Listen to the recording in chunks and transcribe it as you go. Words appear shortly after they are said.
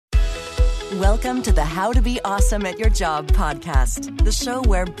Welcome to the How to Be Awesome at Your Job podcast, the show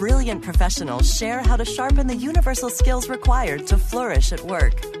where brilliant professionals share how to sharpen the universal skills required to flourish at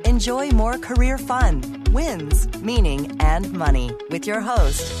work. Enjoy more career fun, wins, meaning, and money with your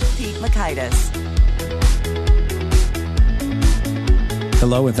host, Pete Mockaitis.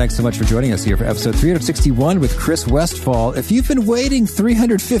 Hello, and thanks so much for joining us here for episode 361 with Chris Westfall. If you've been waiting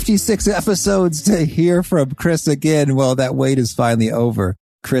 356 episodes to hear from Chris again, well, that wait is finally over.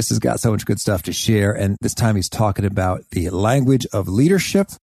 Chris has got so much good stuff to share, and this time he's talking about the language of leadership,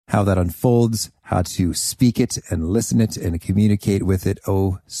 how that unfolds, how to speak it and listen it and communicate with it.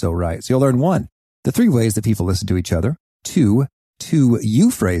 Oh, so right. So you'll learn 1, the 3 ways that people listen to each other, 2 you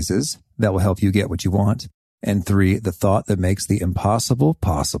phrases that will help you get what you want, and 3, the thought that makes the impossible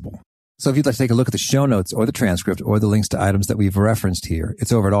possible. So if you'd like to take a look at the show notes or the transcript or the links to items that we've referenced here,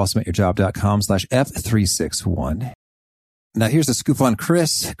 it's over at awesomeatyourjob.com/F361. Now, here's the scoop on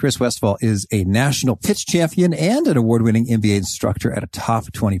Chris. Chris Westfall is a national pitch champion and an award-winning MBA instructor at a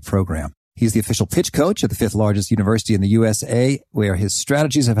top 20 program. He's the official pitch coach at the 5th largest university in the USA, where his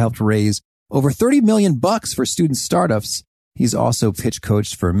strategies have helped raise over $30 million for student startups. He's also pitch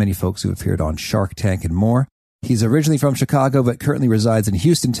coached for many folks who appeared on Shark Tank and more. He's originally from Chicago, but currently resides in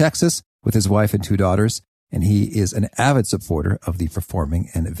Houston, Texas, with his wife and 2 daughters. And he is an avid supporter of the performing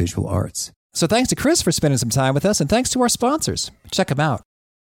and visual arts. So thanks to Chris for spending some time with us, and thanks to our sponsors. Check them out.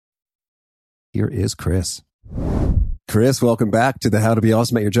 Here is Chris. Chris, welcome back to the How to Be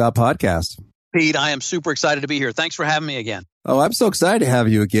Awesome at Your Job podcast. Pete, I am super excited to be here. Thanks for having me again. Oh, I'm so excited to have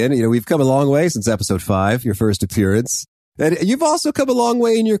you again. You know, we've come a long way since episode 5, your first appearance. And you've also come a long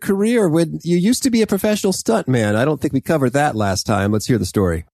way in your career when you used to be a professional stuntman. I don't think we covered that last time. Let's hear the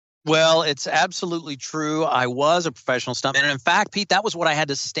story. Well, it's absolutely true. I was a professional stuntman. And in fact, Pete, that was what I had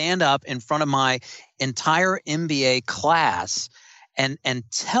to stand up in front of my entire MBA class and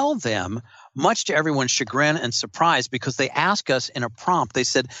tell them, much to everyone's chagrin and surprise, because they asked us in a prompt. They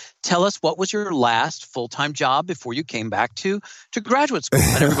said, tell us, what was your last full-time job before you came back to graduate school?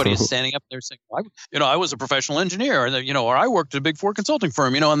 And everybody is standing up there saying, well, I was a professional engineer, or I worked at a Big 4 consulting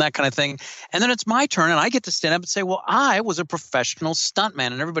firm, and that kind of thing. And then it's my turn, and I get to stand up and say, well, I was a professional stuntman.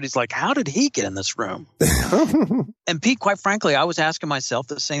 And everybody's like, how did he get in this room? And Pete, quite frankly, I was asking myself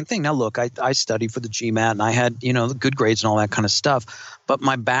the same thing. Now, look, I studied for the GMAT, and I had, good grades and all that kind of stuff. But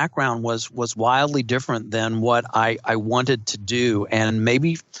my background was wildly different than what I wanted to do. And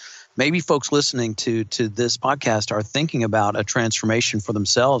maybe folks listening to this podcast are thinking about a transformation for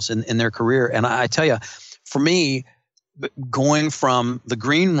themselves in their career. And I tell you, for me, going from the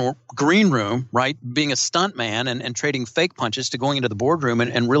green room, right, being a stuntman and trading fake punches, to going into the boardroom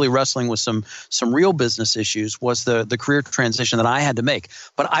and really wrestling with some real business issues was the career transition that I had to make.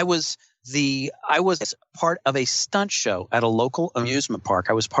 But I was part of a stunt show at a local amusement park.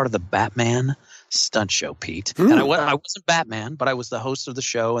 I was part of the Batman stunt show, Pete. And I wasn't Batman, but I was the host of the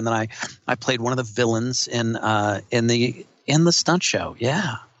show, and then I played one of the villains in the stunt show.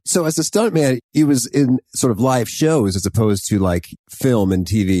 Yeah. So as a stuntman, he was in sort of live shows as opposed to like film and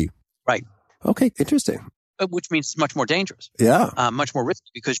TV. Right. Okay, interesting. Which means it's much more dangerous. Yeah. Much more risky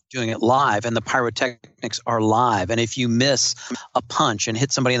because you're doing it live, and the pyrotechnics are live. And if you miss a punch and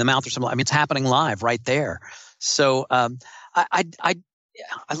hit somebody in the mouth or something, it's happening live right there. So I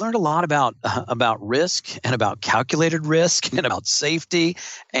learned a lot about risk and about calculated risk and about safety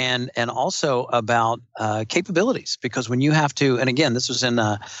and also about capabilities, because when you have to, and again, this was in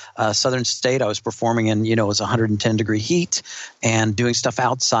a southern state. I was performing in, it was 110-degree heat and doing stuff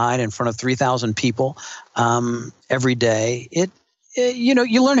outside in front of 3,000 people every day.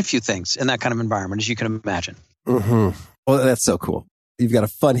 You learn a few things in that kind of environment, as you can imagine. Mm-hmm. Well, that's so cool. You've got a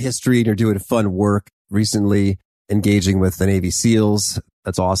fun history and you're doing fun work recently, engaging with the Navy SEALs.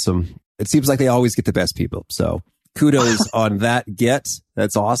 That's awesome. It seems like they always get the best people. So kudos on that.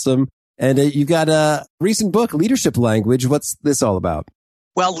 That's awesome. And you got a recent book, Leadership Language. What's this all about?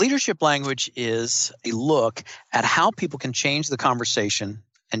 Well, leadership language is a look at how people can change the conversation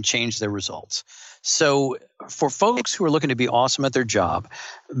and change their results. So for folks who are looking to be awesome at their job,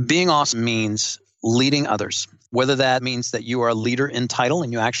 being awesome means leading others, whether that means that you are a leader in title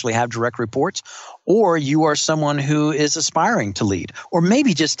and you actually have direct reports, or you are someone who is aspiring to lead, or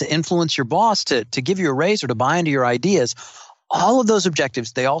maybe just to influence your boss to give you a raise or to buy into your ideas. All of those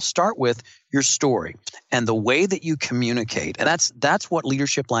objectives, they all start with your story and the way that you communicate. And that's what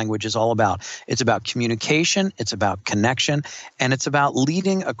leadership language is all about. It's about communication, it's about connection, and it's about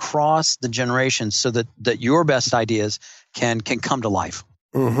leading across the generations so that your best ideas can come to life.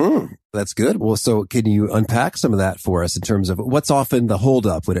 Mm-hmm. That's good. Well, so can you unpack some of that for us in terms of what's often the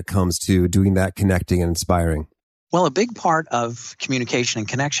holdup when it comes to doing that connecting and inspiring? Well, a big part of communication and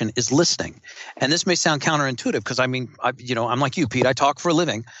connection is listening. And this may sound counterintuitive because I'm like you, Pete. I talk for a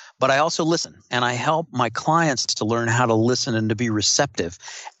living, but I also listen. And I help my clients to learn how to listen and to be receptive.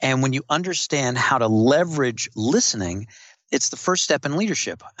 And when you understand how to leverage listening, it's the first step in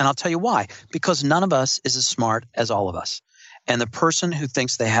leadership. And I'll tell you why. Because none of us is as smart as all of us. And the person who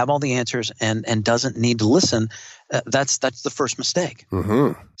thinks they have all the answers and doesn't need to listen, that's the first mistake.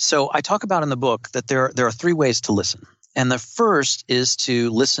 Mm-hmm. So I talk about in the book that there are 3 ways to listen. And the first is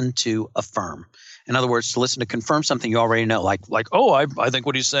to listen to affirm. In other words, to listen to confirm something you already know, like I think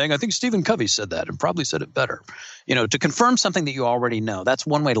what he's saying, I think Stephen Covey said that and probably said it better. To confirm something that you already know. That's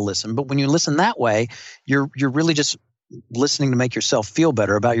one way to listen. But when you listen that way, you're really just listening to make yourself feel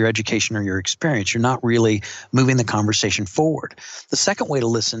better about your education or your experience. You're not really moving the conversation forward. The second way to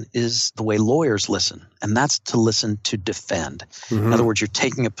listen is the way lawyers listen, and that's to listen to defend. Mm-hmm. In other words, you're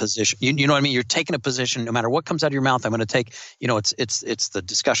taking a position. You know what I mean? You're taking a position no matter what comes out of your mouth. I'm going to take, it's the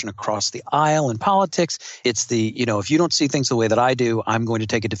discussion across the aisle in politics. It's the, if you don't see things the way that I do, I'm going to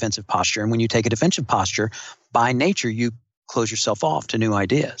take a defensive posture. And when you take a defensive posture, by nature, you close yourself off to new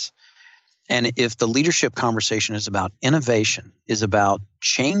ideas. And if the leadership conversation is about innovation, is about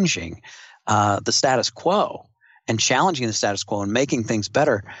changing the status quo and challenging the status quo and making things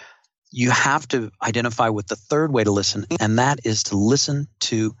better, you have to identify with the third way to listen, and that is to listen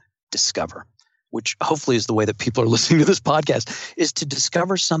to discover, which hopefully is the way that people are listening to this podcast, is to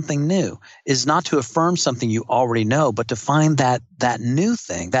discover something new, is not to affirm something you already know, but to find that new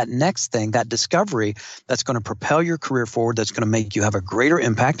thing, that next thing, that discovery that's going to propel your career forward, that's going to make you have a greater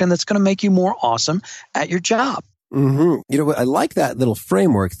impact, and that's going to make you more awesome at your job. Mm-hmm. I like that little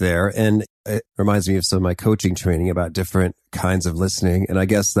framework there. And it reminds me of some of my coaching training about different kinds of listening. And I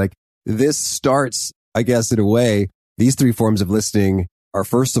guess this starts, in a way, these 3 forms of listening are,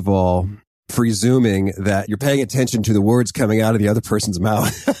 first of all, presuming that you're paying attention to the words coming out of the other person's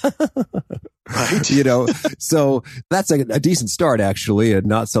mouth. Right. So that's a decent start, actually, and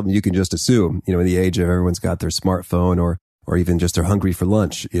not something you can just assume, in the age of everyone's got their smartphone or even just they're hungry for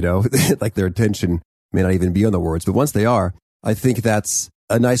lunch, like their attention may not even be on the words. But once they are, I think that's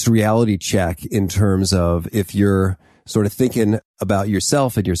a nice reality check in terms of if you're sort of thinking about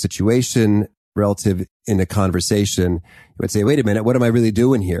yourself and your situation relative in a conversation, you would say, wait a minute, what am I really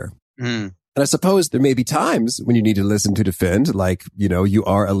doing here? Mm. And I suppose there may be times when you need to listen to defend, like, you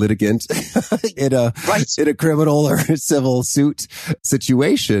are a litigant in a criminal or civil suit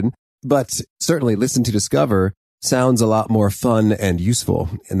situation. But certainly listen to discover sounds a lot more fun and useful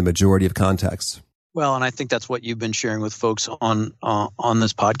in the majority of contexts. Well, and I think that's what you've been sharing with folks on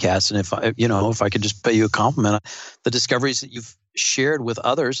this podcast. And if I could just pay you a compliment, the discoveries that you've shared with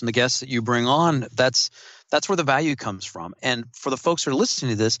others and the guests that you bring on, that's where the value comes from. And for the folks who are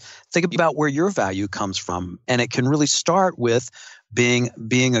listening to this, think about where your value comes from. And it can really start with being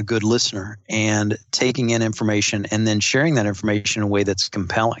a good listener and taking in information and then sharing that information in a way that's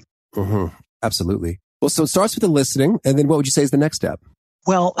compelling. Mm-hmm. Absolutely. Well, so it starts with the listening. And then what would you say is the next step?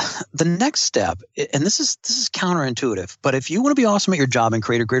 Well, the next step, and this is counterintuitive, but if you want to be awesome at your job and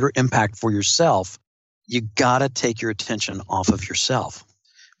create a greater impact for yourself, you got to take your attention off of yourself.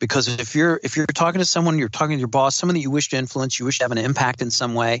 Because if you're talking to someone, you're talking to your boss, someone that you wish to influence, you wish to have an impact in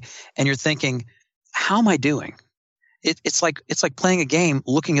some way, and you're thinking, how am I doing? It's like playing a game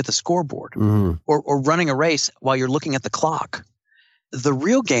looking at the scoreboard, mm-hmm. or running a race while you're looking at the clock. The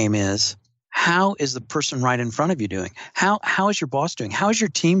real game is, how is the person right in front of you doing? How is your boss doing? How is your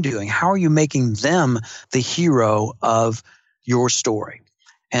team doing? How are you making them the hero of your story?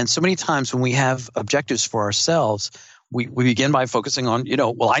 And so many times when we have objectives for ourselves, we begin by focusing on,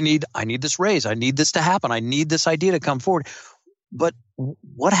 I need this raise. I need this to happen. I need this idea to come forward. But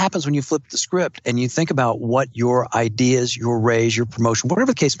what happens when you flip the script and you think about what your ideas, your raise, your promotion,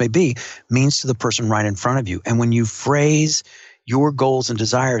 whatever the case may be, means to the person right in front of you? And when you phrase your goals and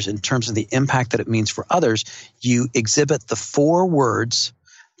desires in terms of the impact that it means for others, you exhibit the 4 words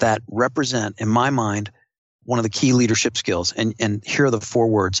that represent, in my mind, one of the key leadership skills. And here are the 4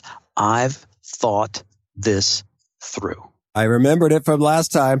 words. I've thought this through. I remembered it from last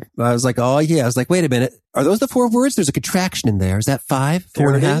time. I was like, oh yeah. I was like, wait a minute. Are those the 4 words? There's a contraction in there. Is that 5?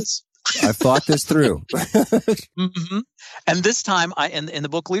 4.5? I've thought this through. Mm-hmm. And this time, in the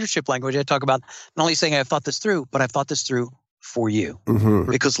book Leadership Language, I talk about not only saying I've thought this through, but I've thought this through for you.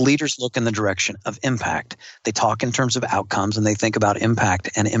 Mm-hmm. Because leaders look in the direction of impact. They talk in terms of outcomes, and they think about impact,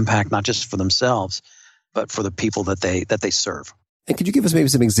 and impact not just for themselves, but for the people that they serve. And could you give us maybe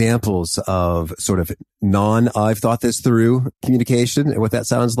some examples of sort of I've thought this through communication and what that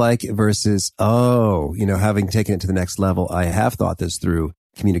sounds like versus, having taken it to the next level, I have thought this through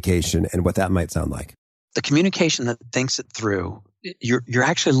communication and what that might sound like? The communication that thinks it through, you're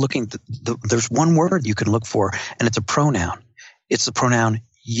actually looking, there's one word you can look for, and it's a pronoun. It's the pronoun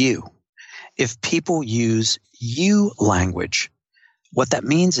you. If people use you language, what that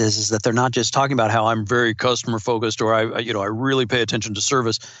means is that they're not just talking about how I'm very customer focused or I really pay attention to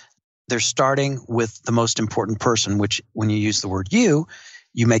service. They're starting with the most important person, which when you use the word you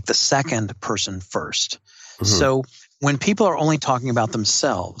make the second person first. Mm-hmm. So when people are only talking about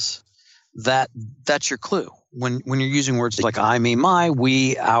themselves, that's your clue. When you're using words like I, me, my,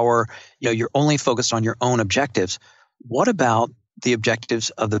 we, our, you're only focused on your own objectives. What about the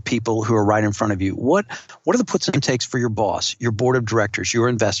objectives of the people who are right in front of you? What are the puts and takes for your boss, your board of directors, your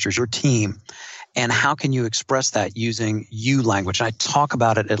investors, your team? And how can you express that using you language? And I talk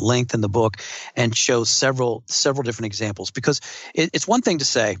about it at length in the book and show several different examples, because it's one thing to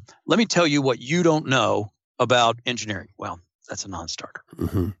say, let me tell you what you don't know about engineering. Well, that's a non-starter.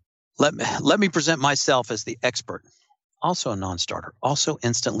 Mm-hmm. Let me present myself as the expert. Also a non-starter, also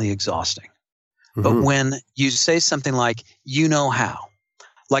instantly exhausting. Mm-hmm. But when you say something like, you know how,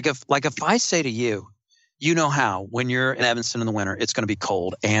 like if I say to you, you know how, when you're in Evanston in the winter, it's going to be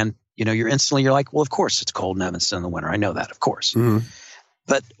cold. And, you're like, well, of course it's cold in Evanston in the winter. I know that, of course. Mm-hmm.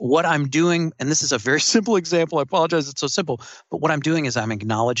 But what I'm doing, and this is a very simple example, I apologize it's so simple, but what I'm doing is I'm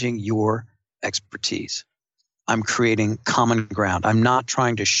acknowledging your expertise. I'm creating common ground. I'm not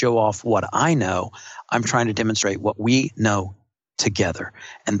trying to show off what I know. I'm trying to demonstrate what we know together.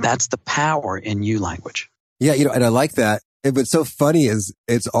 And that's the power in you language. Yeah, and I like that. And what's so funny is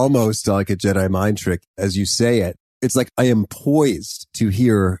it's almost like a Jedi mind trick as you say it. It's like I am poised to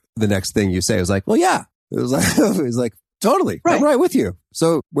hear the next thing you say. It was like, well, yeah. It was like totally. Right. I'm right with you.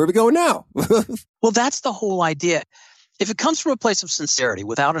 So where are we going now? Well, that's the whole idea. If it comes from a place of sincerity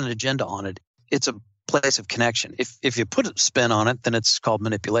without an agenda on it, it's a place of connection. If you put a spin on it, then it's called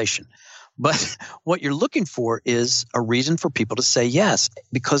manipulation. But what you're looking for is a reason for people to say yes,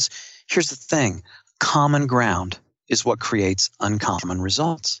 because here's the thing. Common ground is what creates uncommon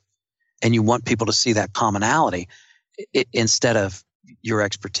results. And you want people to see that commonality instead of your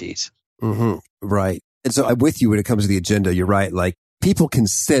expertise. Mm-hmm. Right. And so I'm with you when it comes to the agenda. You're right. Like people can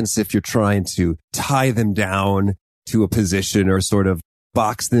sense if you're trying to tie them down to a position or sort of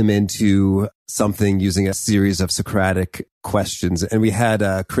box them into something using a series of Socratic questions. And we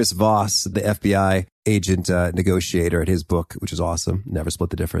had Chris Voss, the FBI agent negotiator, at his book, which is awesome, Never Split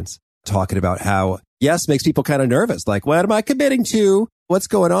the Difference, talking about how yes makes people kind of nervous. Like, what am I committing to? What's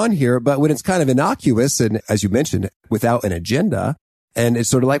going on here? But when it's kind of innocuous and, as you mentioned, without an agenda, and it's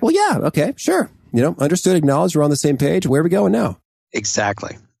sort of like, well, yeah, okay, sure. Understood, acknowledged, we're on the same page. Where are we going now?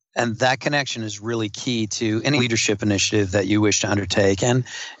 Exactly. And that connection is really key to any leadership initiative that you wish to undertake, and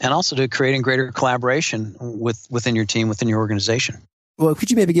also to creating greater collaboration within your team, within your organization. Well, could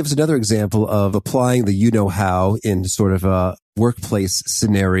you maybe give us another example of applying the you-know-how in sort of a workplace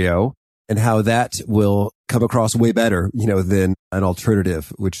scenario and how that will come across way better, than an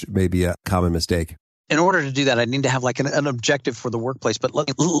alternative, which may be a common mistake? In order to do that, I need to have like an objective for the workplace. But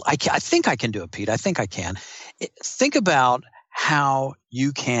I think I can do it, Pete. I think I can. Think about how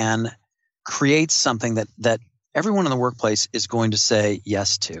you can create something that everyone in the workplace is going to say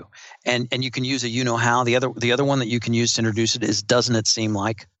yes to. And you can use a you-know-how. The other one that you can use to introduce it is, doesn't it seem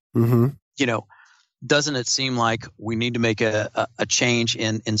like? Mm-hmm. Doesn't it seem like we need to make a change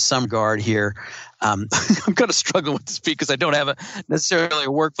in some regard here? I'm going to struggle with this because I don't have necessarily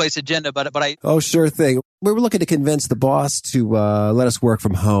a workplace agenda, but I. Oh, sure thing. We were looking to convince the boss to let us work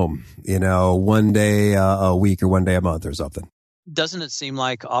from home, one day a week or one day a month or something. Doesn't it seem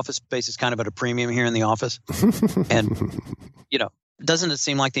like office space is kind of at a premium here in the office? And, doesn't it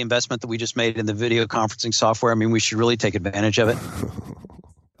seem like the investment that we just made in the video conferencing software, we should really take advantage of it?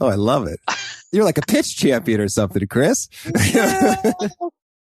 Oh, I love it. You're like a pitch champion or something, Chris.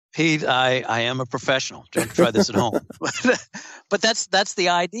 Pete, I am a professional. Don't try this at home. But that's the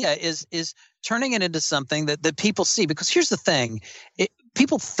idea, is turning it into something that people see. Because here's the thing.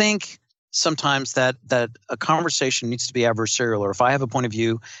 People think sometimes that a conversation needs to be adversarial, or if I have a point of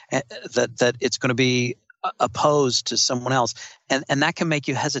view, that it's going to be opposed to someone else. And that can make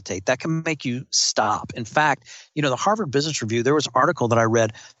you hesitate. That can make you stop. In fact, the Harvard Business Review, there was an article that I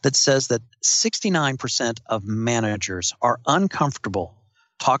read that says that 69% of managers are uncomfortable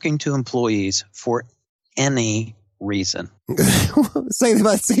talking to employees for any reason. Say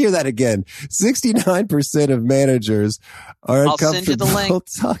hear that again. 69% of managers are uncomfortable. I'll send you the link.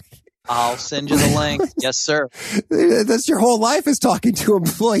 I'll send you the link. Yes, sir. That's your whole life, is talking to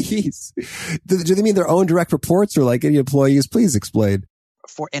employees. Do they mean their own direct reports or like any employees? Please explain.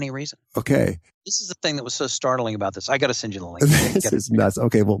 for any reason. Okay. This is the thing that was so startling about this. I got to send you the link. This is nuts.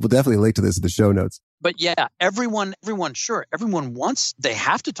 Okay, well, we'll definitely link to this in the show notes. But yeah, everyone wants, they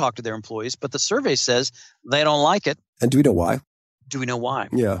have to talk to their employees, but the survey says they don't like it. And do we know why? Do we know why?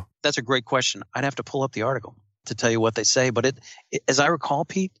 Yeah. That's a great question. I'd have to pull up the article to tell you what they say. But it as I recall,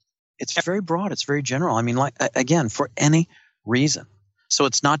 Pete, it's very broad. It's very general. I mean, like, again, for any reason. So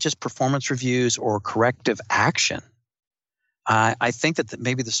it's not just performance reviews or corrective action. I think that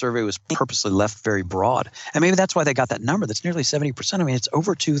maybe the survey was purposely left very broad. And maybe that's why they got that number. That's nearly 70%. I mean, it's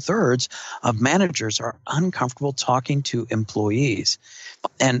over 2/3 of managers are uncomfortable talking to employees.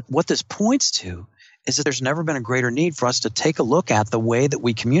 And what this points to is that there's never been a greater need for us to take a look at the way that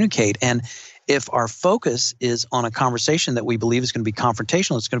we communicate. And if our focus is on a conversation that we believe is going to be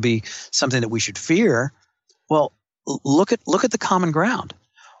confrontational, it's going to be something that we should fear, well, look at the common ground.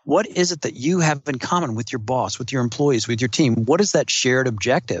 What is it that you have in common with your boss, with your employees, with your team? What is that shared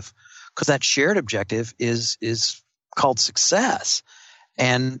objective? Because that shared objective is called success.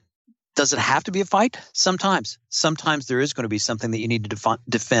 And does it have to be a fight? Sometimes. Sometimes there is going to be something that you need to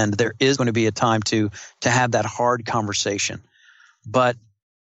defend. There is going to be a time to have that hard conversation. But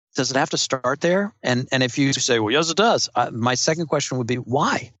does it have to start there? And if you say, well, yes, it does. My second question would be,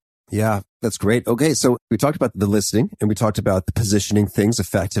 why? Yeah, that's great. Okay, so we talked about the listening and we talked about the positioning things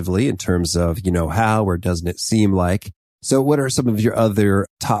effectively in terms of, how or doesn't it seem like. So what are some of your other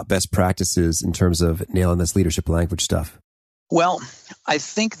top best practices in terms of nailing this leadership language stuff? Well, I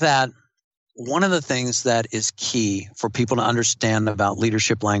think that one of the things that is key for people to understand about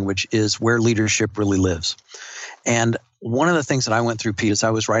leadership language is where leadership really lives. And one of the things that I went through, Pete, as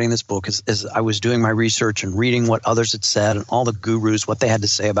I was writing this book, is I was doing my research and reading what others had said and all the gurus, what they had to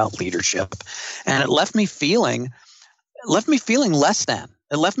say about leadership. And it left me feeling less than.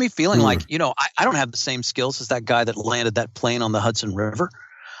 It left me feeling like, I don't have the same skills as that guy that landed that plane on the Hudson River.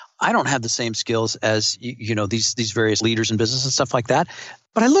 I don't have the same skills as, these various leaders in business and stuff like that.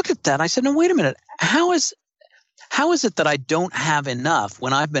 But I looked at that and I said, no, wait a minute. How is it that I don't have enough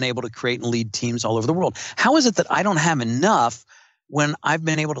when I've been able to create and lead teams all over the world? How is it that I don't have enough when I've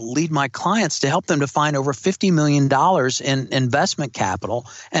been able to lead my clients to help them to find over $50 million in investment capital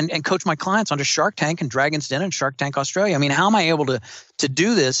and coach my clients onto Shark Tank and Dragon's Den and Shark Tank Australia? I mean, how am I able to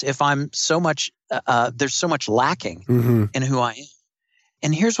do this if I'm so much there's so much lacking in who I am?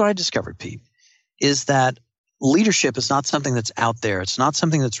 And here's what I discovered, Pete, is that leadership is not something that's out there. It's not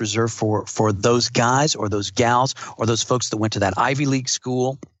something that's reserved for those guys or those gals or those folks that went to that Ivy League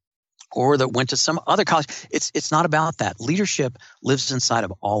school or that went to some other college. It's not about that. Leadership lives inside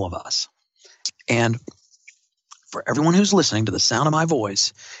of all of us. And for everyone who's listening to the sound of my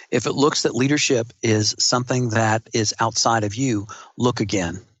voice, if it looks that leadership is something that is outside of you, look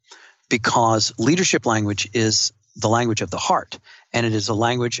again. Because leadership language is the language of the heart. And it is a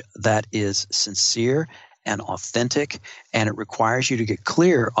language that is sincere and authentic, and it requires you to get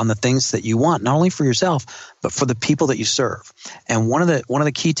clear on the things that you want, not only for yourself, but for the people that you serve. And one of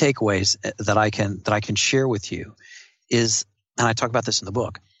the key takeaways that I can share with you is, and I talk about this in the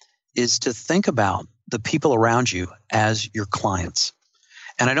book, is to think about the people around you as your clients.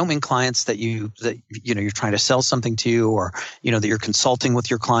 And I don't mean clients that you're trying to sell something to, or that you're consulting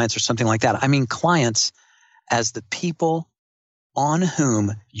with your clients or something like that. I mean clients as the people on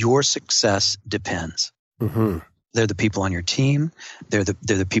whom your success depends. Mm-hmm. They're the people on your team. They're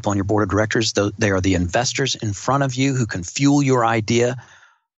the people on your board of directors. They are the investors in front of you who can fuel your idea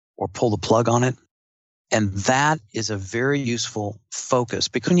or pull the plug on it. And that is a very useful focus,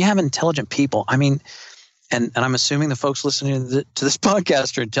 because when you have intelligent people, I mean, and I'm assuming the folks listening to this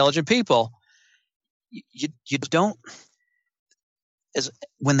podcast are intelligent people, you don't,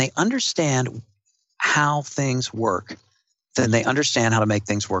 when they understand how things work, then they understand how to make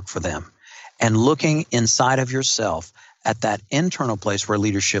things work for them. And looking inside of yourself at that internal place where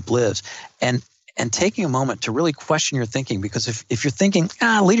leadership lives, and taking a moment to really question your thinking, because if you're thinking,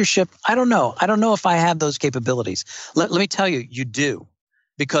 leadership, I don't know if I have those capabilities. Let me tell you, you do.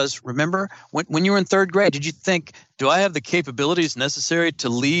 Because remember, when you were in third grade, did you think, do I have the capabilities necessary to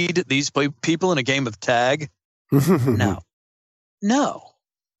lead these people in a game of tag? No.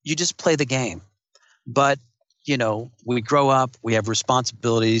 You just play the game. But, we grow up, we have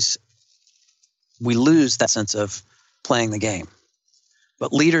responsibilities, we lose that sense of playing the game.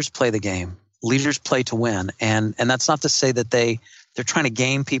 But leaders play the game. Leaders play to win. And that's not to say that they're trying to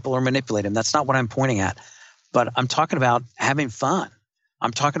game people or manipulate them. That's not what I'm pointing at. But I'm talking about having fun. I'm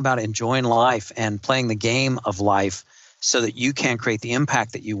talking about enjoying life and playing the game of life so that you can create the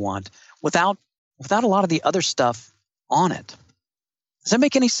impact that you want without a lot of the other stuff on it. Does that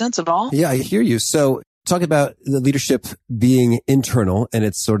make any sense at all? Yeah, I hear you. So Talk about the leadership being internal, and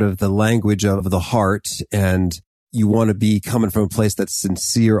it's sort of the language of the heart, and you want to be coming from a place that's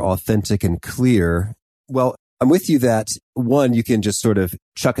sincere, authentic, and clear. Well, I'm with you that one, you can just sort of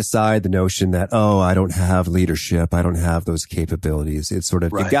chuck aside the notion that, oh, I don't have leadership. I don't have those capabilities. It's sort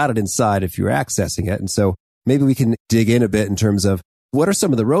of, You got it inside if you're accessing it. And so maybe we can dig in a bit in terms of what are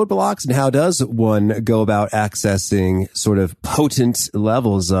some of the roadblocks and how does one go about accessing sort of potent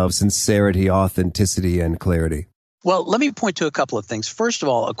levels of sincerity, authenticity, and clarity? Well, let me point to a couple of things. First of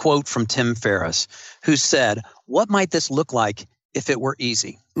all, a quote from Tim Ferriss, who said, "What might this look like if it were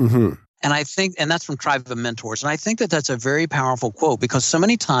easy?" Mm-hmm. And I think, and that's from Tribe of Mentors. And I think that that's a very powerful quote because so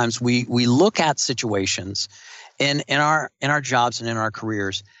many times we look at situations in our jobs and in our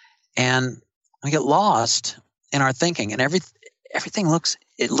careers, and we get lost in our thinking, and everything looks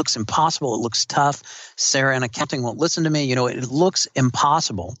impossible. It looks tough. Sarah in accounting won't listen to me. It looks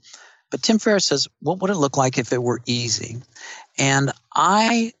impossible. But Tim Ferriss says, what would it look like if it were easy? And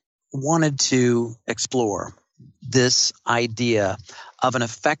I wanted to explore this idea of an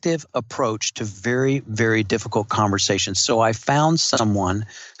effective approach to very, very difficult conversations. So I found someone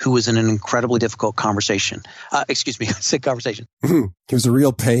who was in an incredibly difficult conversation. I said conversation. It was a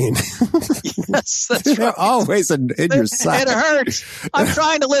real pain. Yes, that's right. Always in your side. It hurts. I'm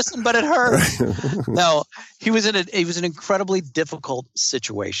trying to listen, but it hurts. No, he was in an incredibly difficult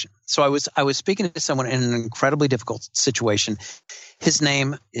situation. So I was speaking to someone in an incredibly difficult situation. His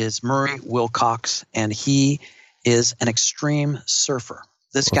name is Murray Wilcox, and he is an extreme surfer.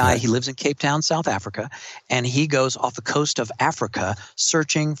 This guy, he lives in Cape Town, South Africa, and he goes off the coast of Africa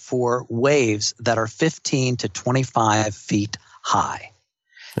searching for waves that are 15 to 25 feet high.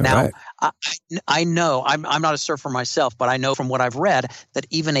 Now, I know, I'm not a surfer myself, but I know from what I've read that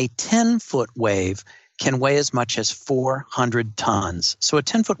even a 10-foot wave can weigh as much as 400 tons. So a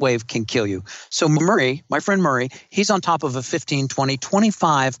 10-foot wave can kill you. So Murray, my friend Murray, he's on top of a 15, 20,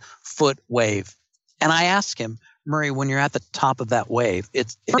 25-foot wave. And I asked him, Murray, when you're at the top of that wave,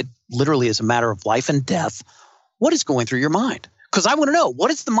 it literally is a matter of life and death. What is going through your mind? Because I want to know,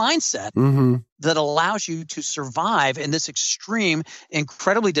 what is the mindset that allows you to survive in this extreme,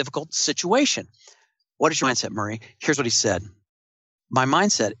 incredibly difficult situation? What is your mindset, Murray? Here's what he said. My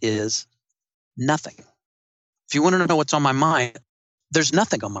mindset is nothing. If you want to know what's on my mind, there's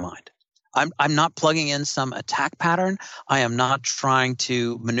nothing on my mind. I'm not plugging in some attack pattern. I am not trying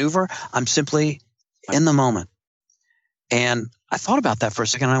to maneuver. I'm simply in the moment. And I thought about that for a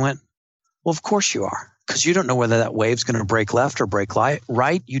second. And I went, well, of course you are, because you don't know whether that wave's going to break left or break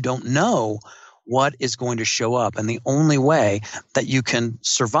right. You don't know what is going to show up. And the only way that you can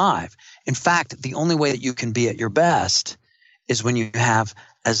survive, in fact, the only way that you can be at your best is when you have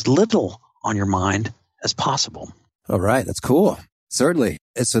as little on your mind as possible. All right. That's cool. Certainly.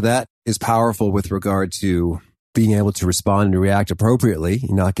 And so that is powerful with regard to being able to respond and react appropriately.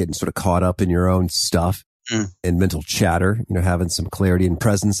 You're not getting sort of caught up in your own stuff and mental chatter, having some clarity and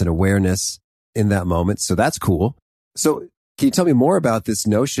presence and awareness in that moment. So that's cool. So can you tell me more about this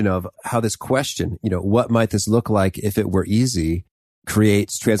notion of how this question, what might this look like if it were easy,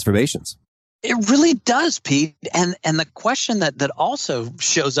 creates transformations? It really does, Pete. And the question that also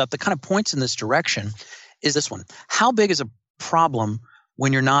shows up that kind of points in this direction is this one. How big is a problem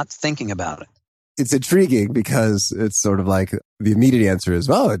when you're not thinking about it? It's intriguing because it's sort of like the immediate answer is,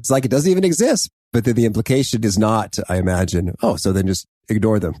 well, it's like it doesn't even exist. But then the implication is not, I imagine, so then just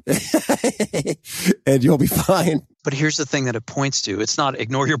ignore them and you'll be fine. But here's the thing that it points to. It's not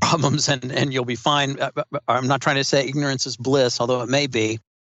ignore your problems and you'll be fine. I'm not trying to say ignorance is bliss, although it may be.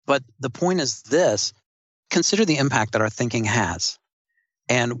 But the point is this. Consider the impact that our thinking has.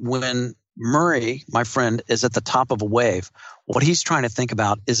 And when Murray, my friend, is at the top of a wave, what he's trying to think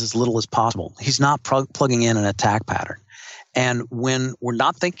about is as little as possible. He's not plugging in an attack pattern. And when we're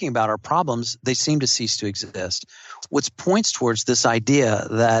not thinking about our problems, they seem to cease to exist. Which points towards this idea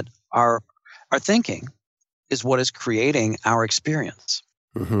that our thinking is what is creating our experience.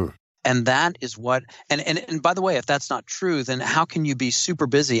 Mm-hmm. And that is what, and by the way, if that's not true, then how can you be super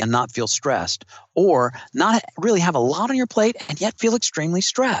busy and not feel stressed, or not really have a lot on your plate and yet feel extremely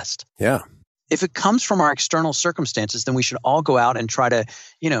stressed? Yeah. If it comes from our external circumstances, then we should all go out and try to,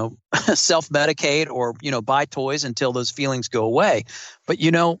 self-medicate or, buy toys until those feelings go away. But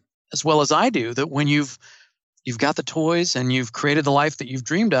as well as I do, that when you've got the toys and you've created the life that you've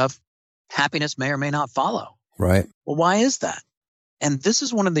dreamed of, happiness may or may not follow. Right. Well, why is that? And this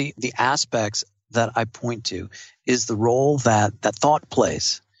is one of the aspects that I point to, is the role that thought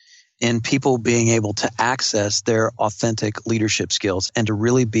plays in people being able to access their authentic leadership skills and to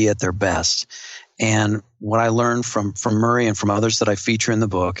really be at their best. And what I learned from Murray and from others that I feature in the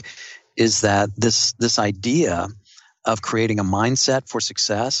book is that this idea of creating a mindset for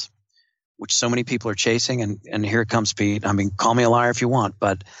success, which so many people are chasing, and here it comes, Pete. I mean, call me a liar if you want,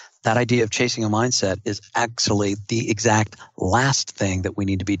 but that idea of chasing a mindset is actually the exact last thing that we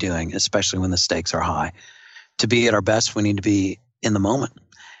need to be doing, especially when the stakes are high. To be at our best, we need to be in the moment,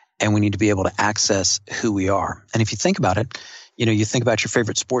 and we need to be able to access who we are. And if you think about it, you think about your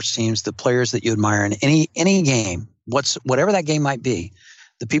favorite sports teams, the players that you admire in any game, whatever that game might be,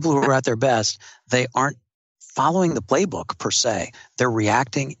 the people who are at their best, they aren't following the playbook per se. They're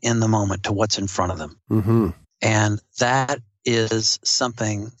reacting in the moment to what's in front of them. Mm-hmm. And that is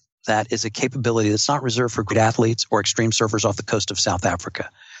something that is a capability that's not reserved for great athletes or extreme surfers off the coast of South Africa.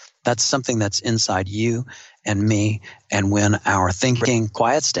 That's something that's inside you and me. And when our thinking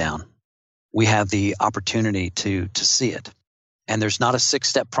quiets down, we have the opportunity to see it. And there's not a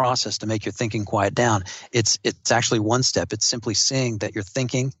 6-step process to make your thinking quiet down. It's actually one step. It's simply seeing that your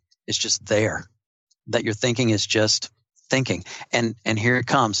thinking is just there, that your thinking is just thinking. And here it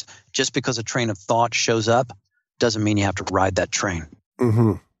comes. Just because a train of thought shows up doesn't mean you have to ride that train.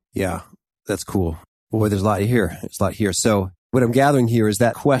 Mm-hmm. Yeah, that's cool. Boy, there's a lot here. So what I'm gathering here is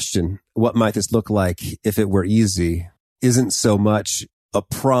that question, what might this look like if it were easy, isn't so much a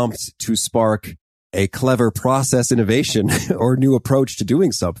prompt to spark a clever process innovation or new approach to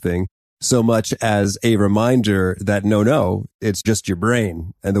doing something, so much as a reminder that no, it's just your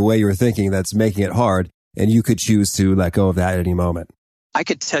brain and the way you're thinking that's making it hard, and you could choose to let go of that at any moment. I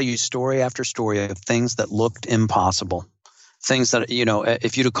could tell you story after story of things that looked impossible. Things that,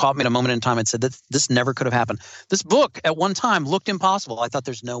 if you'd have caught me at a moment in time and said that this never could have happened. This book at one time looked impossible. I thought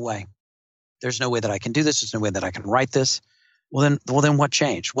there's no way. There's no way that I can do this. There's no way that I can write this. Well, then what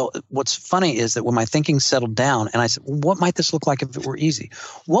changed? Well, what's funny is that when my thinking settled down and I said, what might this look like if it were easy?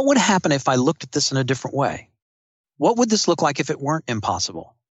 What would happen if I looked at this in a different way? What would this look like if it weren't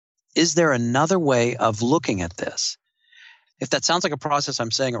impossible? Is there another way of looking at this? If that sounds like a process,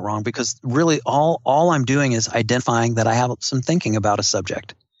 I'm saying it wrong, because really all I'm doing is identifying that I have some thinking about a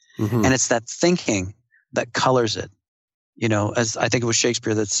subject. Mm-hmm. And it's that thinking that colors it. As I think it was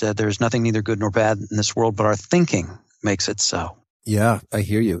Shakespeare that said, there's nothing neither good nor bad in this world, but our thinking makes it so. Yeah, I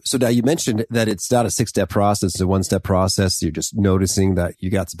hear you. So now you mentioned that it's not a 6-step process, it's a 1-step process. You're just noticing that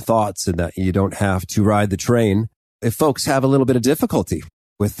you got some thoughts and that you don't have to ride the train. If folks have a little bit of difficulty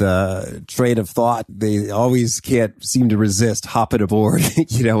with a train of thought, they always can't seem to resist hopping aboard,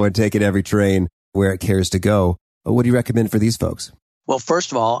 and taking every train where it cares to go. What do you recommend for these folks? Well,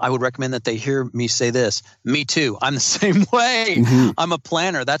 first of all, I would recommend that they hear me say this. Me too. I'm the same way. Mm-hmm. I'm a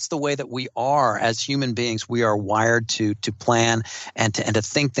planner. That's the way that we are as human beings. We are wired to plan and to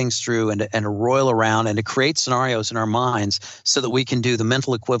think things through and to roil around and to create scenarios in our minds so that we can do the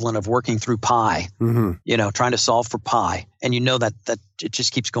mental equivalent of working through pi, mm-hmm. Trying to solve for pi. And that it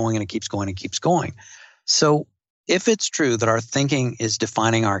just keeps going and it keeps going and keeps going. So if it's true that our thinking is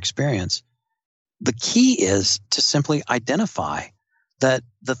defining our experience, the key is to simply identify that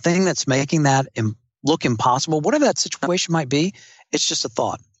the thing that's making that look impossible, whatever that situation might be, it's just a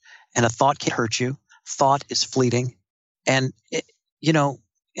thought. And a thought can hurt you. Thought is fleeting. And,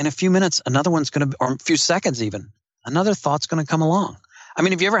 in a few minutes, another one's going to, or a few seconds even, another thought's going to come along. I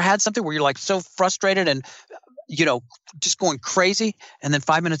mean, have you ever had something where you're like so frustrated and, just going crazy, and then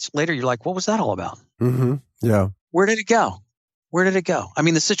 5 minutes later, you're like, what was that all about? Mm-hmm. Yeah. Where did it go? I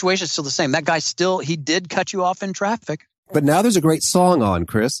mean, the situation is still the same. That guy he did cut you off in traffic. But now there's a great song on,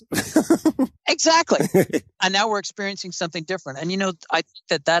 Chris. Exactly. And now we're experiencing something different. And, I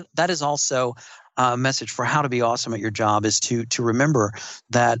think that is also a message for how to be awesome at your job, is to remember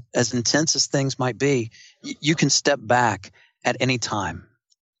that as intense as things might be, you can step back at any time.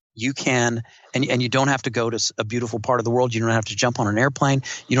 You can, and you don't have to go to a beautiful part of the world. You don't have to jump on an airplane.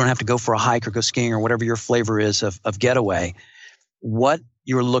 You don't have to go for a hike or go skiing or whatever your flavor is of getaway. What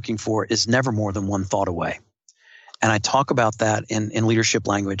you're looking for is never more than one thought away. And I talk about that in leadership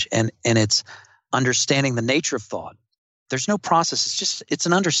language, and it's understanding the nature of thought. There's no process. It's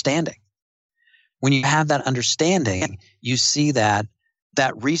an understanding. When you have that understanding, you see that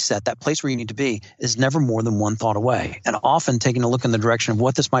reset, that place where you need to be, is never more than one thought away. And often taking a look in the direction of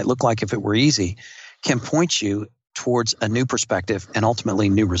what this might look like if it were easy can point you towards a new perspective and ultimately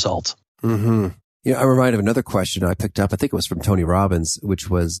new results. Mm-hmm. I'm reminded of another question I picked up. I think it was from Tony Robbins, which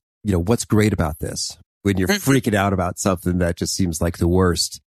was, what's great about this? When you're freaking out about something that just seems like the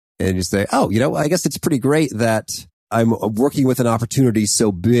worst, and you say, I guess it's pretty great that I'm working with an opportunity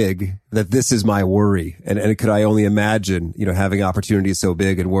so big that this is my worry. And could I only imagine, having opportunities so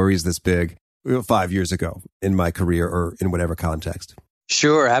big and worries this big 5 years ago in my career or in whatever context?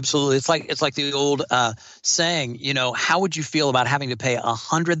 Sure, absolutely. It's like the old saying, how would you feel about having to pay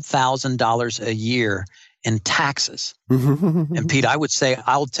 $100,000 a year in taxes? And Pete, I would say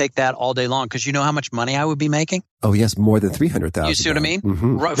I'll take that all day long, because you know how much money I would be making? Oh, yes, more than 300,000. You see what I mean?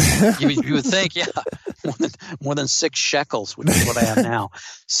 Mm-hmm. Right. You would think, yeah, more than 6 shekels, which is what I have now.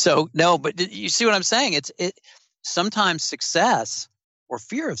 So no, but you see what I'm saying? Sometimes success or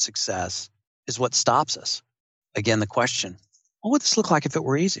fear of success is what stops us. Again, the question, what would this look like if it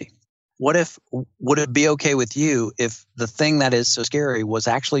were easy? Would it be okay with you if the thing that is so scary was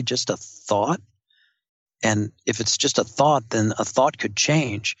actually just a thought? And if it's just a thought, then a thought could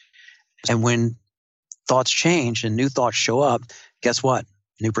change. And when thoughts change and new thoughts show up, guess what?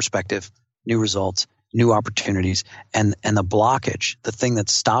 New perspective, new results, new opportunities, and the blockage, the thing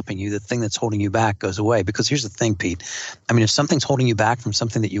that's stopping you, the thing that's holding you back goes away. Because here's the thing, Pete. I mean, if something's holding you back from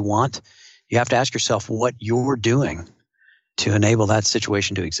something that you want, you have to ask yourself what you're doing to enable that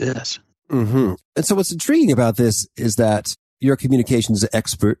situation to exist. Mm-hmm. And so what's intriguing about this is that you're a communications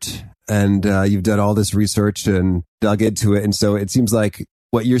expert, and you've done all this research and dug into it. And so it seems like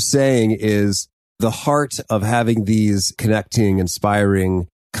what you're saying is the heart of having these connecting, inspiring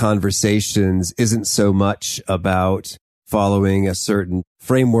conversations isn't so much about following a certain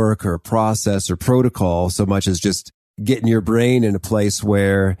framework or process or protocol, so much as just getting your brain in a place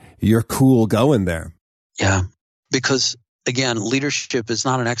where you're cool going there. Yeah, because again, leadership is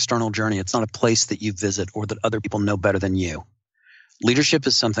not an external journey. It's not a place that you visit or that other people know better than you. Leadership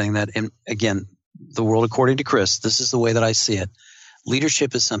is something that, again, the world according to Chris, this is the way that I see it.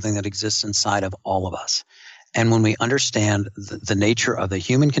 Leadership is something that exists inside of all of us. And when we understand the nature of the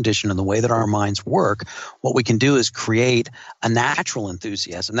human condition and the way that our minds work, what we can do is create a natural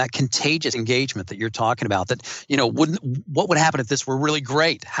enthusiasm, that contagious engagement that you're talking about. That, what would happen if this were really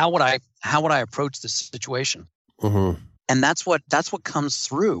great? How would I approach this situation? Mm-hmm. And that's what comes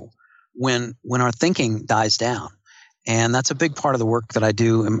through when our thinking dies down. And that's a big part of the work that I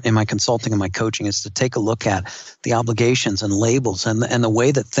do in my consulting and my coaching, is to take a look at the obligations and labels and the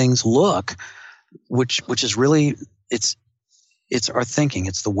way that things look, which is really, it's our thinking.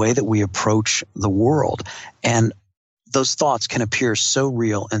 It's the way that we approach the world. And those thoughts can appear so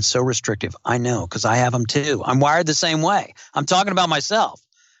real and so restrictive. I know, because I have them too. I'm wired the same way. I'm talking about myself,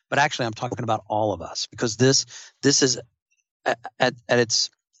 but actually I'm talking about all of us, because this is at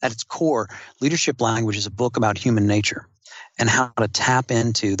its core, Leadership Language is a book about human nature and how to tap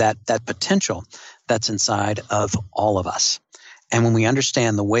into that potential that's inside of all of us. And when we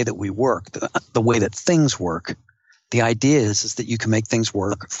understand the way that we work, the way that things work, the idea is that you can make things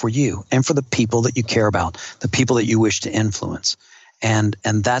work for you and for the people that you care about, the people that you wish to influence. And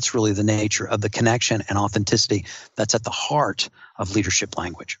that's really the nature of the connection and authenticity that's at the heart of Leadership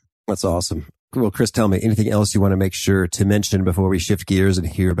Language. That's awesome. Well, Chris, tell me, anything else you want to make sure to mention before we shift gears and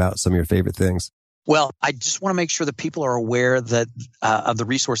hear about some of your favorite things? Well, I just want to make sure that people are aware that of the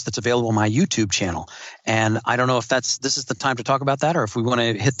resource that's available on my YouTube channel. And I don't know if this is the time to talk about that, or if we want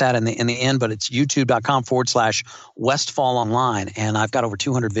to hit that in the end, but it's youtube.com/Westfall Online. And I've got over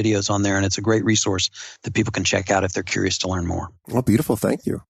 200 videos on there, and it's a great resource that people can check out if they're curious to learn more. Well, beautiful. Thank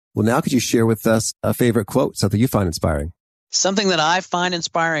you. Well, now could you share with us a favorite quote, something you find inspiring? Something that I find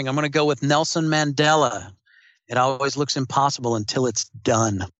inspiring, I'm going to go with Nelson Mandela. It always looks impossible until it's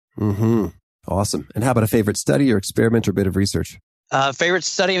done. Mm-hmm. Awesome. And how about a favorite study or experiment or bit of research? Favorite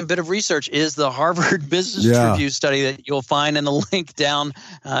study and bit of research is the Harvard Business Review study that you'll find in the link down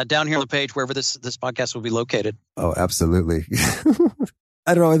here on the page, wherever this podcast will be located. Oh, absolutely.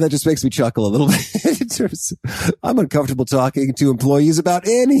 I don't know. That just makes me chuckle a little bit. I'm uncomfortable talking to employees about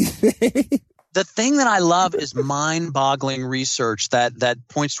anything. The thing that I love is mind-boggling research that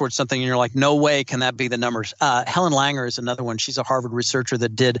points towards something and you're like, no way can that be the numbers. Helen Langer is another one. She's a Harvard researcher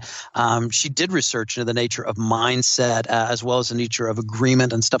that did research into the nature of mindset as well as the nature of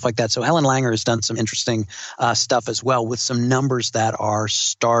agreement and stuff like that. So Helen Langer has done some interesting stuff as well with some numbers that are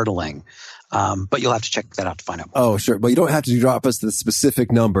startling. But you'll have to check that out to find out more. Oh, sure. Well, you don't have to drop us the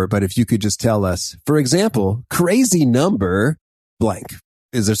specific number, but if you could just tell us, for example, crazy number blank.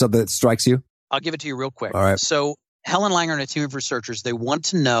 Is there something that strikes you? I'll give it to you real quick. All right. So Helen Langer and a team of researchers, they want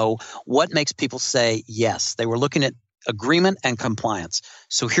to know what makes people say yes. They were looking at agreement and compliance.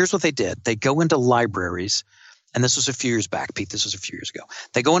 So here's what they did. They go into libraries, and this was a few years back, Pete. This was a few years ago.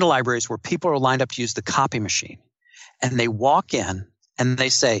 They go into libraries where people are lined up to use the copy machine, and they walk in and they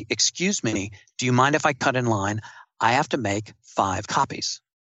say, excuse me, do you mind if I cut in line? I have to make 5 copies.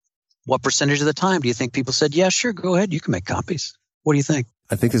 What percentage of the time do you think people said, yeah, sure, go ahead. You can make copies. What do you think?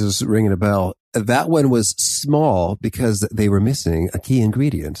 I think this is ringing a bell. That one was small because they were missing a key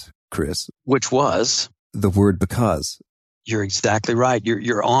ingredient, Chris. Which was? The word because. You're exactly right.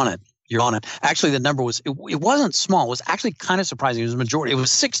 You're on it. You're on it. Actually, the number was, it wasn't small. It was actually kind of surprising. It was a majority. It was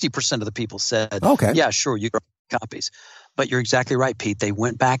 60% of the people said, okay, yeah, sure, you can copies. But you're exactly right, Pete. They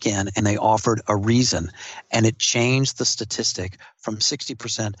went back in and they offered a reason, and it changed the statistic from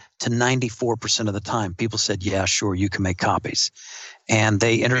 60% to 94% of the time. People said, yeah, sure, you can make copies. And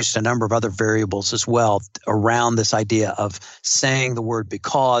they introduced a number of other variables as well around this idea of saying the word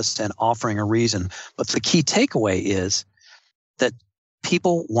because and offering a reason. But the key takeaway is that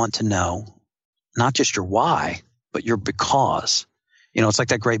people want to know not just your why, but your because. You know, it's like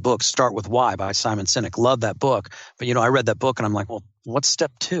that great book, Start With Why by Simon Sinek. Love that book. But, you know, I read that book and I'm like, well, what's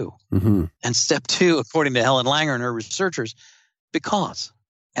step 2? Mm-hmm. And step 2, according to Helen Langer and her researchers, because.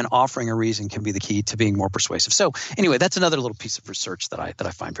 And offering a reason can be the key to being more persuasive. So anyway, that's another little piece of research that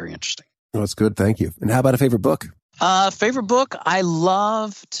I find very interesting. Well, that's good. Thank you. And how about a favorite book? Favorite book I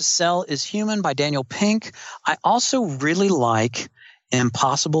love to sell is Human by Daniel Pink. I also really like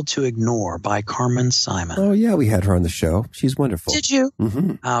Impossible to Ignore by Carmen Simon. Oh, yeah. We had her on the show. She's wonderful. Did you?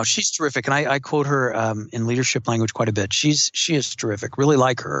 Mm-hmm. Oh, she's terrific. And I quote her in leadership language quite a bit. She is terrific. Really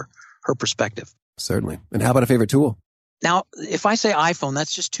like her perspective. Certainly. And how about a favorite tool? Now, if I say iPhone,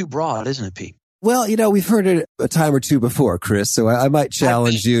 that's just too broad, isn't it, Pete? Well, you know, we've heard it a time or two before, Chris, so I might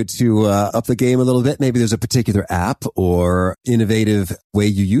challenge you to up the game a little bit. Maybe there's a particular app or innovative way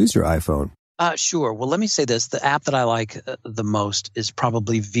you use your iPhone. Sure. Well, let me say this. The app that I like the most is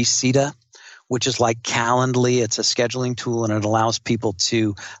probably Visita, which is like Calendly. It's a scheduling tool, and it allows people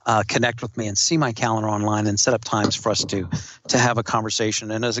to connect with me and see my calendar online and set up times for us to have a conversation.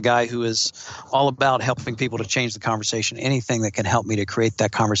 And as a guy who is all about helping people to change the conversation, anything that can help me to create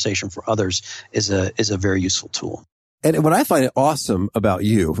that conversation for others is a very useful tool. And what I find awesome about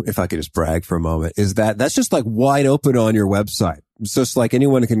you, if I could just brag for a moment, is that that's just like wide open on your website. It's just like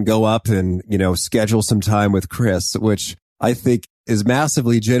anyone can go up and, you know, schedule some time with Chris, which I think is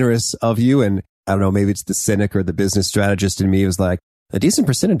massively generous of you. And I don't know, maybe it's the cynic or the business strategist in me who's like, a decent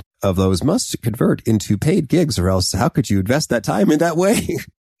percentage of those must convert into paid gigs, or else how could you invest that time in that way?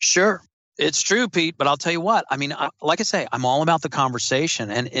 Sure. It's true, Pete. But I'll tell you what, I mean, like I say, I'm all about the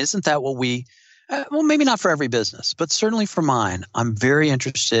conversation. And isn't that what we well, maybe not for every business, but certainly for mine, I'm very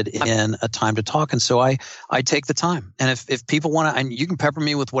interested in a time to talk. And so I take the time. And if people want to, and you can pepper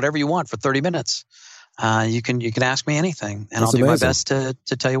me with whatever you want for 30 minutes. You can ask me anything, and I'll do my best to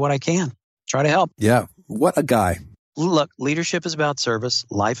tell you what I can. Try to help. Yeah. What a guy. Look, leadership is about service.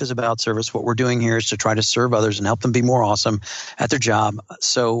 Life is about service. What we're doing here is to try to serve others and help them be more awesome at their job.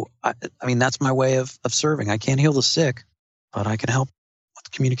 So, I mean, that's my way of serving. I can't heal the sick, but I can help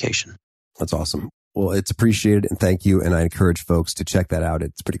with communication. That's awesome. Well, it's appreciated, and thank you. And I encourage folks to check that out.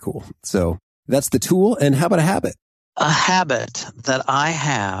 It's pretty cool. So that's the tool. And how about a habit? A habit that I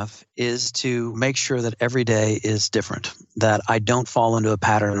have is to make sure that every day is different, that I don't fall into a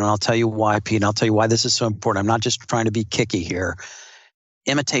pattern. And I'll tell you why, Pete, and I'll tell you why this is so important. I'm not just trying to be kicky here.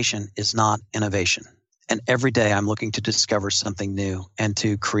 Imitation is not innovation. And every day I'm looking to discover something new and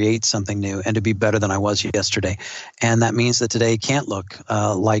to create something new and to be better than I was yesterday. And that means that today can't look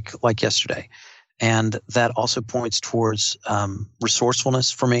like yesterday. And that also points towards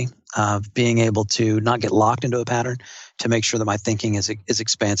resourcefulness for me, being able to not get locked into a pattern, to make sure that my thinking is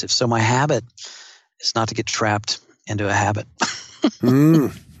expansive. So my habit is not to get trapped into a habit.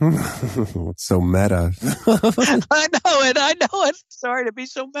 It's so meta. I know it. Sorry to be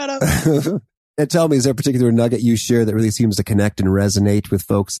so meta. And tell me, is there a particular nugget you share that really seems to connect and resonate with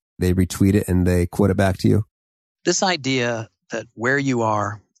folks? They retweet it and they quote it back to you. This idea that where you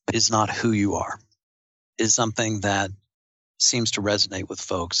are is not who you are is something that seems to resonate with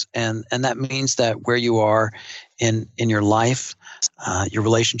folks. And that means that where you are in your life, your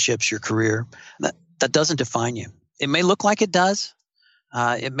relationships, your career, that doesn't define you. It may look like it does.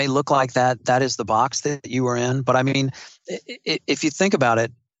 It may look like that is the box that you are in. But I mean, if you think about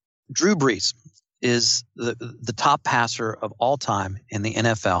it, Drew Brees is the top passer of all time in the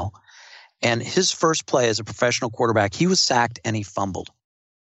NFL. And his first play as a professional quarterback, he was sacked and he fumbled.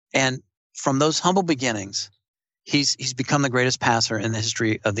 And from those humble beginnings, he's become the greatest passer in the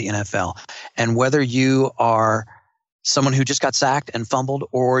history of the NFL. And whether you are someone who just got sacked and fumbled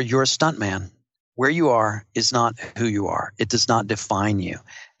or you're a stuntman, where you are is not who you are. It does not define you.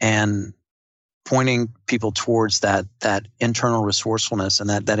 And pointing people towards that internal resourcefulness and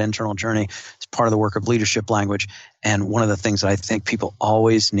that internal journey is part of the work of leadership language. And one of the things that I think people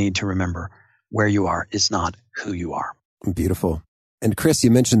always need to remember, where you are is not who you are. Beautiful. And Chris,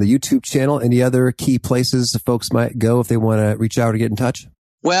 you mentioned the YouTube channel. Any other key places folks might go if they want to reach out or get in touch?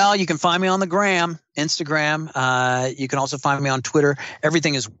 Well, you can find me on the Instagram. You can also find me on Twitter.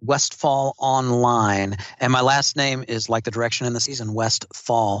 Everything is Westfall Online. And my last name is like the direction in the season,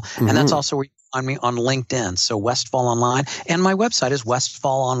 Westfall. Mm-hmm. And that's also where you can find me on LinkedIn. So Westfall Online. And my website is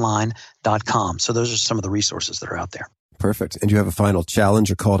westfallonline.com. So those are some of the resources that are out there. Perfect. And do you have a final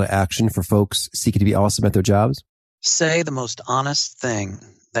challenge or call to action for folks seeking to be awesome at their jobs? Say the most honest thing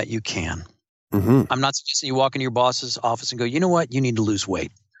that you can. Mm-hmm. I'm not suggesting you walk into your boss's office and go, you know what, you need to lose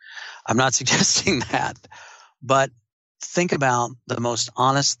weight. I'm not suggesting that. But think about the most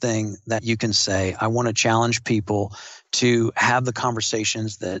honest thing that you can say. I want to challenge people to have the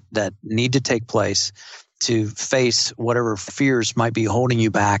conversations that need to take place to face whatever fears might be holding you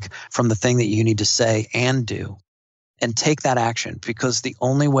back from the thing that you need to say and do. And take that action, because the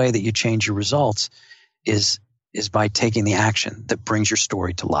only way that you change your results is by taking the action that brings your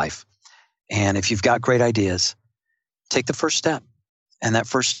story to life. And if you've got great ideas, take the first step. And that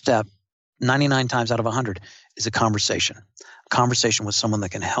first step, 99 times out of 100, is a conversation with someone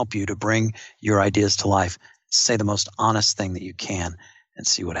that can help you to bring your ideas to life. Say the most honest thing that you can and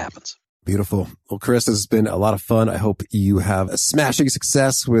see what happens. Beautiful. Well, Chris, this has been a lot of fun. I hope you have a smashing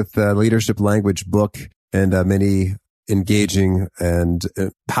success with the Leadership Language book and many engaging and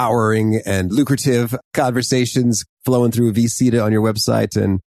empowering and lucrative conversations flowing through VCita on your website.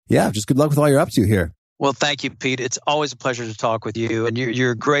 And yeah, just good luck with all you're up to here. Well, thank you, Pete. It's always a pleasure to talk with you. And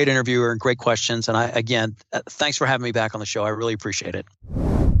you're a great interviewer and great questions. And thanks for having me back on the show. I really appreciate it.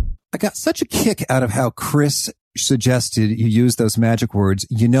 I got such a kick out of how Chris suggested you use those magic words,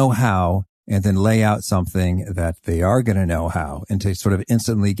 you know how, and then lay out something that they are going to know how, and to sort of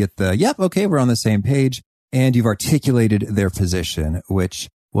instantly get yep, okay, we're on the same page. And you've articulated their position, which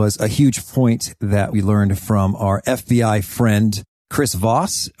was a huge point that we learned from our FBI friend, Chris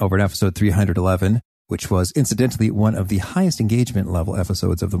Voss, over in episode 311, which was incidentally one of the highest engagement level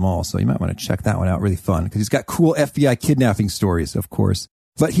episodes of them all. So you might want to check that one out. Really fun, because he's got cool FBI kidnapping stories, of course.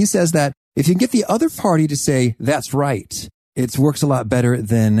 But he says that if you can get the other party to say, that's right, it works a lot better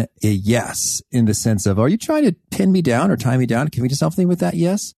than a yes, in the sense of, are you trying to pin me down or tie me down? Can we do something with that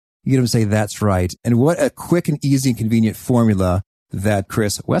yes? You get them to say, that's right. And what a quick and easy and convenient formula that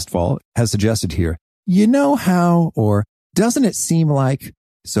Chris Westfall has suggested here. You know how, or doesn't it seem like?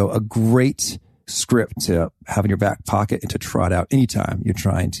 So a great script to have in your back pocket and to trot out anytime you're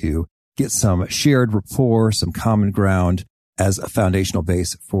trying to get some shared rapport, some common ground as a foundational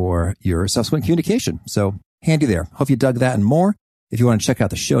base for your subsequent communication. So handy there. Hope you dug that and more. If you want to check out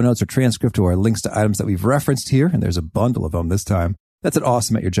the show notes or transcript or links to items that we've referenced here, and there's a bundle of them this time, that's at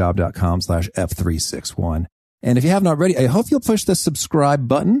awesomeatyourjob.com/F361. And if you haven't already, I hope you'll push the subscribe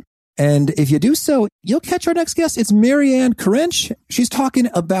button. And if you do so, you'll catch our next guest. It's Marianne Karench. She's talking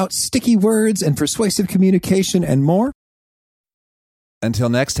about sticky words and persuasive communication and more. Until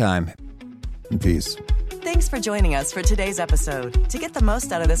next time, peace. Thanks for joining us for today's episode. To get the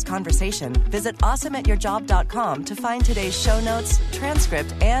most out of this conversation, visit awesomeatyourjob.com to find today's show notes,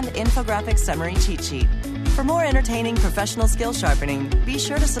 transcript, and infographic summary cheat sheet. For more entertaining professional skill sharpening, be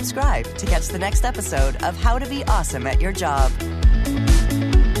sure to subscribe to catch the next episode of How to Be Awesome at Your Job.